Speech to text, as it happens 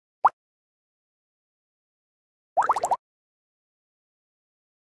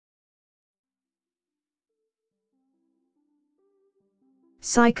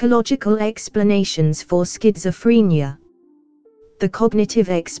Psychological explanations for schizophrenia. The cognitive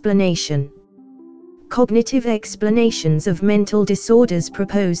explanation. Cognitive explanations of mental disorders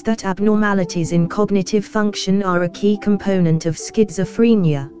propose that abnormalities in cognitive function are a key component of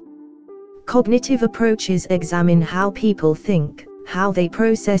schizophrenia. Cognitive approaches examine how people think, how they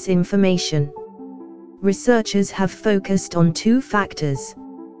process information. Researchers have focused on two factors.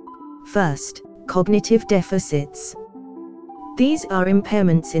 First, cognitive deficits. These are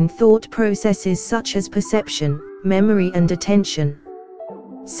impairments in thought processes such as perception, memory and attention.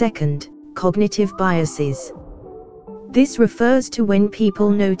 Second, cognitive biases. This refers to when people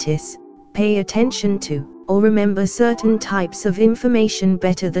notice, pay attention to, or remember certain types of information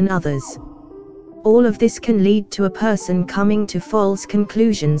better than others. All of this can lead to a person coming to false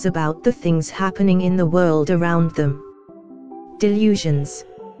conclusions about the things happening in the world around them. Delusions.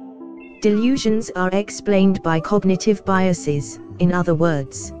 Delusions are explained by cognitive biases, in other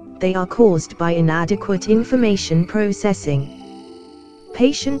words, they are caused by inadequate information processing.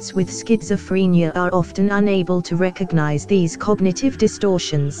 Patients with schizophrenia are often unable to recognize these cognitive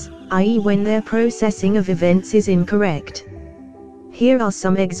distortions, i.e., when their processing of events is incorrect. Here are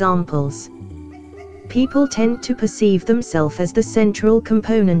some examples. People tend to perceive themselves as the central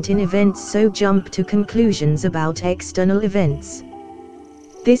component in events, so jump to conclusions about external events.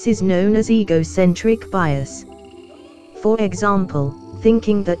 This is known as egocentric bias. For example,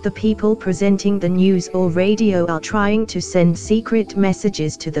 thinking that the people presenting the news or radio are trying to send secret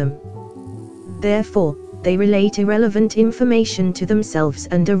messages to them. Therefore, they relate irrelevant information to themselves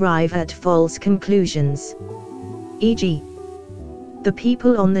and arrive at false conclusions. E.g., the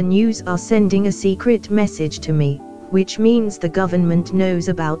people on the news are sending a secret message to me, which means the government knows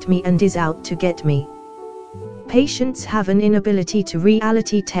about me and is out to get me. Patients have an inability to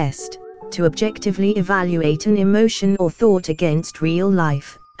reality test, to objectively evaluate an emotion or thought against real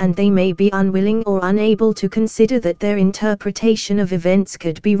life, and they may be unwilling or unable to consider that their interpretation of events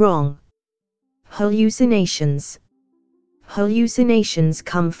could be wrong. Hallucinations. Hallucinations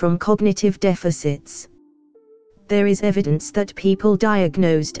come from cognitive deficits. There is evidence that people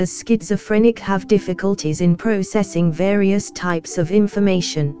diagnosed as schizophrenic have difficulties in processing various types of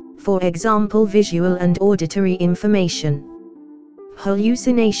information, for example visual and auditory information.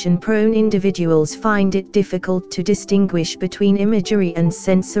 Hallucination-prone individuals find it difficult to distinguish between imagery and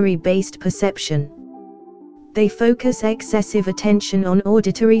sensory-based perception. They focus excessive attention on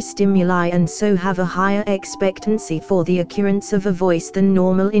auditory stimuli and so have a higher expectancy for the occurrence of a voice than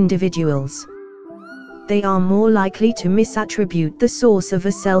normal individuals. They are more likely to misattribute the source of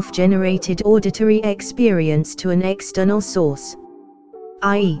a self-generated auditory experience to an external source,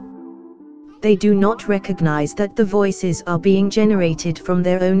 i.e., they do not recognize that the voices are being generated from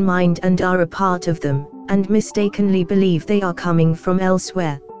their own mind and are a part of them, and mistakenly believe they are coming from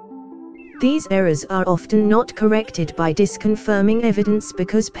elsewhere. These errors are often not corrected by disconfirming evidence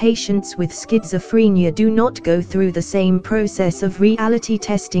because patients with schizophrenia do not go through the same process of reality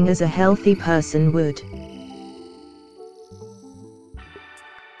testing as a healthy person would.